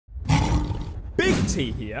Big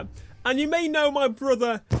T here. And you may know my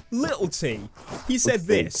brother, Little T. He said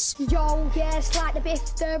this. Yo, yeah, it's like the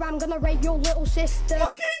bifter. I'm gonna rape your little sister.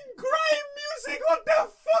 Fucking grime music, what the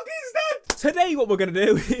fuck is that? Today what we're gonna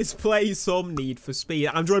do is play some Need for Speed.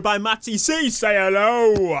 I'm joined by Matty C. Say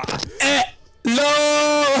hello.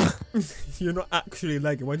 Hello. You're not actually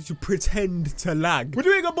lagging. Why did you pretend to lag? We're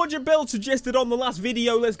doing a budget build suggested on the last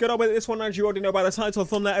video. Let's get on with this one. As you already know by the title,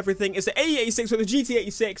 thumbnail, everything. It's the AE86 with a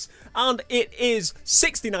GT86, and it is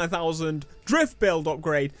 69,000 drift build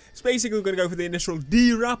upgrade. It's basically going to go for the initial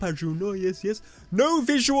D-Rap, as you know. Yes, yes. No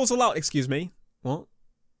visuals allowed. Excuse me. What?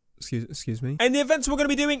 Excuse me. And the events we're going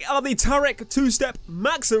to be doing are the Tarek 2-step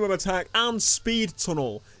maximum attack and speed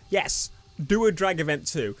tunnel. Yes. Do a drag event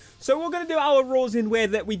too. So we're going to do our rules in where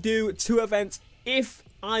that we do 2 events. If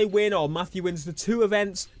I win or Matthew wins the 2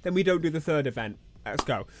 events, then we don't do the 3rd event. Let's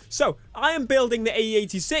go. So I am building the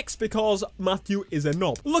AE86 because Matthew is a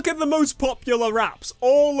knob. Look at the most popular raps.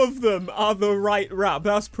 All of them are the right rap.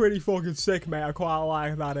 That's pretty fucking sick, mate. I quite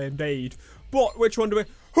like that indeed. But which one do we...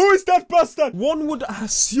 Who is that bastard? One would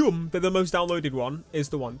assume that the most downloaded one is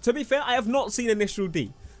the one. To be fair, I have not seen Initial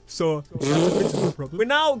D. So, that's a bit of a problem. We're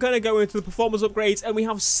now going to go into the performance upgrades, and we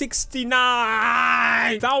have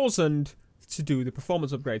 69,000 to do the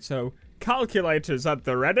performance upgrade. So, calculators at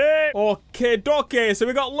the ready. Okay, dokie. So,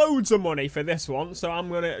 we got loads of money for this one. So, I'm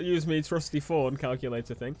going to use my trusty phone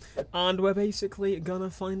calculator thing. And we're basically going to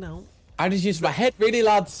find out. I just used my head, really,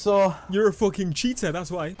 lads, so... You're a fucking cheater,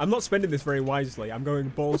 that's why. I'm not spending this very wisely. I'm going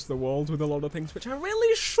balls to the walls with a lot of things, which I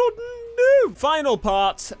really shouldn't do. Final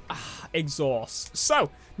part, exhaust.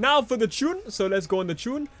 So, now for the tune. So, let's go on the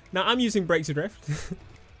tune. Now, I'm using brakes to drift.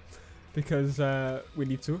 Because we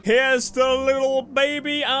need to. Here's the little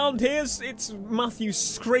baby, and it's Matthew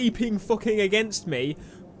scraping fucking against me.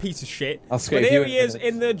 Piece of shit. I'll scrape but here you he is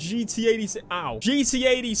in the GT86. Ow.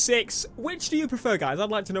 GT86. Which do you prefer, guys? I'd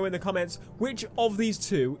like to know in the comments which of these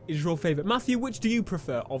 2 is your favorite. Matthew, which do you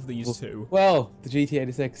prefer of these 2? Well, the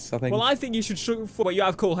GT86, I think. Well, I think you should shoot for. Well, you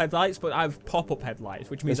have cool headlights, but I have pop-up headlights,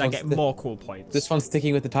 which means I get more cool points. This one's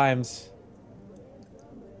sticking with the times.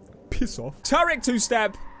 Piss off. Tarek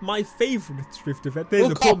 2-step, my favorite drift event. There's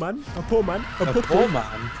a poor man. A poor man. A poor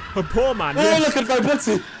man. A poor man. Oh, Yes. look at my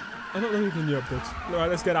butty. I don't know who can your butt. Alright,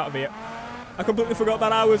 let's get out of here. I completely forgot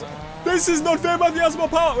that I was... This is not fair, Matthew has more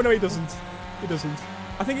power. Oh, no, he doesn't. He doesn't.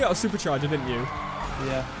 I think you got a supercharger, didn't you?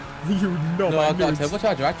 Yeah. You know. No, I got a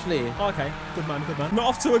turbocharger, actually. Oh, okay, good man, good man. Not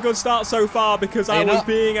off to a good start so far because I was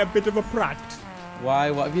being a bit of a prat. Why?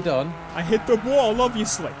 What have you done? I hit the wall,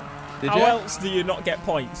 obviously. Did How you? else do you not get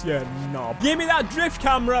points, you knob? Give me that drift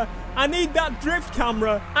camera. I need that drift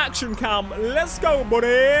camera. Action cam. Let's go,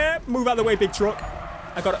 buddy. Move out of the way, big truck.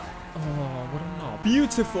 I got it. Oh, what a knob.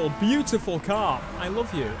 Beautiful, beautiful car. I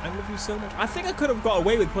love you. I love you so much. I think I could have got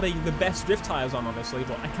away with putting the best drift tires on, honestly,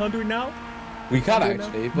 but I can't do it now. We can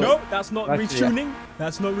actually. But no, that's not retuning. Yeah.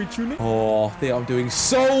 That's not retuning. Oh, I think I'm doing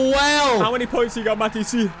so well. How many points you got, Matty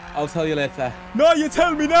C? I'll tell you later. No, you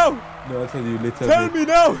tell me now. No, I'll tell you later. Tell me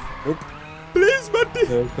now. Nope. Please, Matty.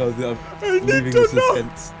 No, because I'm leaving the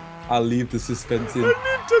suspense. Know. I'll leave the suspense in. I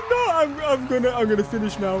need to know. I'm gonna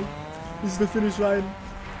finish now. This is the finish line.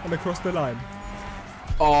 And across the line.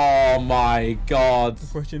 Oh my god. The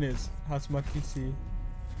question is, has Matty C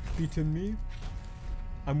beaten me?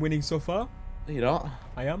 I'm winning so far. No, you're not.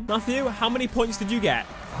 I am. Matthew, how many points did you get?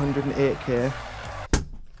 108k.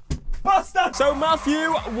 Bastard! So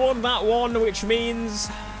Matthew won that one, which means,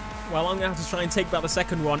 well, I'm gonna have to try and take back the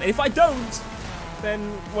second one. And if I don't,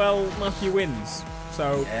 then, well, Matthew wins.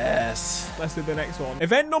 So, yes. Let's do the next one.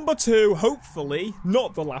 Event number 2, hopefully,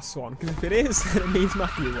 not the last one. Because if it is, then it means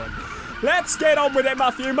Matthew won. Let's get on with it,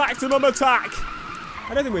 Matthew. Maximum attack.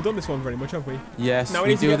 I don't think we've done this one very much, have we? Yes, now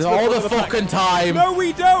we do it all the fucking time. No,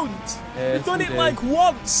 we don't. Yes, we've done it like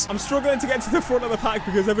once. I'm struggling to get to the front of the pack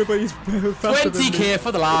because everybody's faster than me. 20k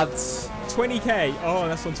for the lads. 20k. Oh,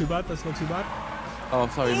 that's not too bad. That's not too bad. Oh,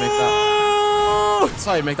 sorry, make that.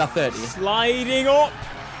 Sorry, make that 30. Sliding up.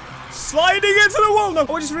 Sliding into the wall. No,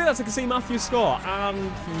 I just realised I can see Matthew score. And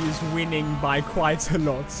he's winning by quite a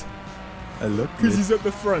lot. I look. Because he's at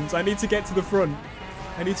the front. I need to get to the front.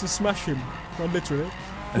 I need to smash him. Not literally.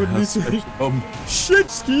 Shit,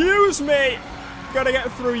 excuse me. Gotta get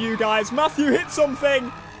through, you guys. Matthew hit something.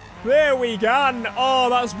 There we go. Oh,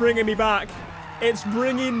 that's bringing me back. It's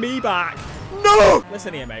bringing me back. No!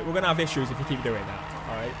 Listen here, mate. We're gonna have issues if you keep doing that.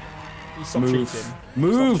 All right? You stop cheating.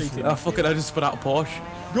 Move. Stop cheating, oh, fucking, I just put out a Porsche.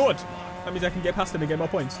 Good. That means I can get past him and get more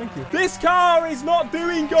points. Thank you. This car is not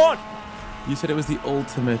doing good. You said it was the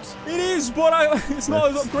ultimate. It is, but it's not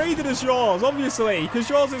as upgraded as yours, obviously, because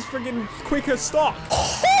yours is friggin' quicker stock.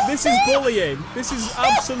 This is bullying. This is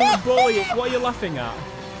absolute bullying. What are you laughing at?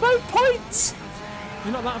 5 points.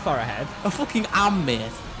 You're not that far ahead. I fucking am,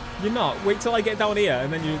 mate. You're not. Wait till I get down here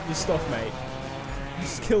and then you're stuffed, mate. You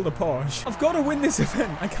just killed a Porsche. I've got to win this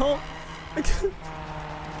event. I can't.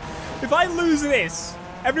 If I lose this,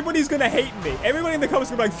 everybody's going to hate me. Everybody in the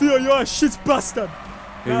comments is going to be like, Theo, you're a shit bastard.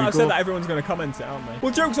 Now I've said that, everyone's going to comment it, aren't they?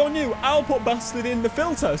 Well, joke's on you. I'll put bastard in the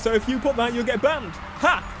filter. So if you put that, you'll get banned.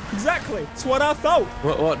 Ha! Exactly. That's what I thought.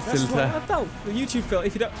 What That's filter? what I thought. The YouTube filter.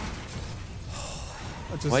 If you don't...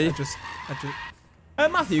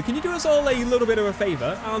 Matthew, can you do us all a little bit of a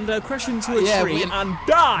favour and crash into a tree and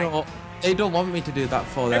die? No, they don't want me to do that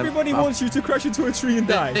for them. Everybody wants you to crash into a tree and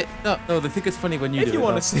die. No, they think it's funny when you do it. If you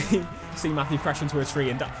want to see Matthew crash into a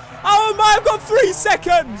tree and die. Oh my, I've got 3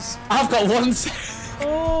 seconds! I've got 1 second.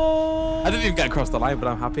 Oh. I didn't even get across the line, but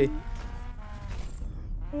I'm happy.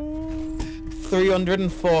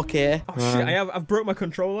 304k. Oh shit, I've broke my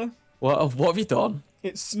controller. What have you done?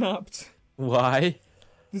 It snapped. Why?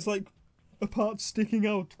 There's like a part sticking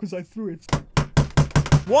out because I threw it.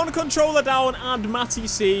 1 controller down and Matty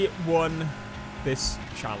C won this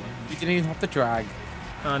challenge. You didn't even have to drag.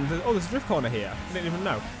 And oh, there's a drift corner here. I didn't even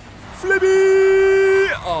know. Flibby!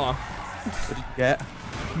 Oh. What did you get?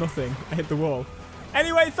 Nothing. I hit the wall.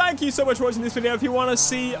 Anyway, thank you so much for watching this video. If you want to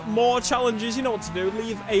see more challenges, you know what to do.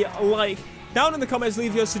 Leave a like down in the comments.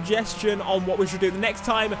 Leave your suggestion on what we should do the next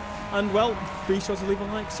time. And, well, be sure to leave a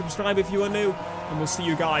like, subscribe if you are new. And we'll see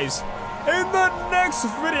you guys in the next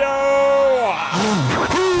video.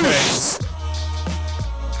 Peace.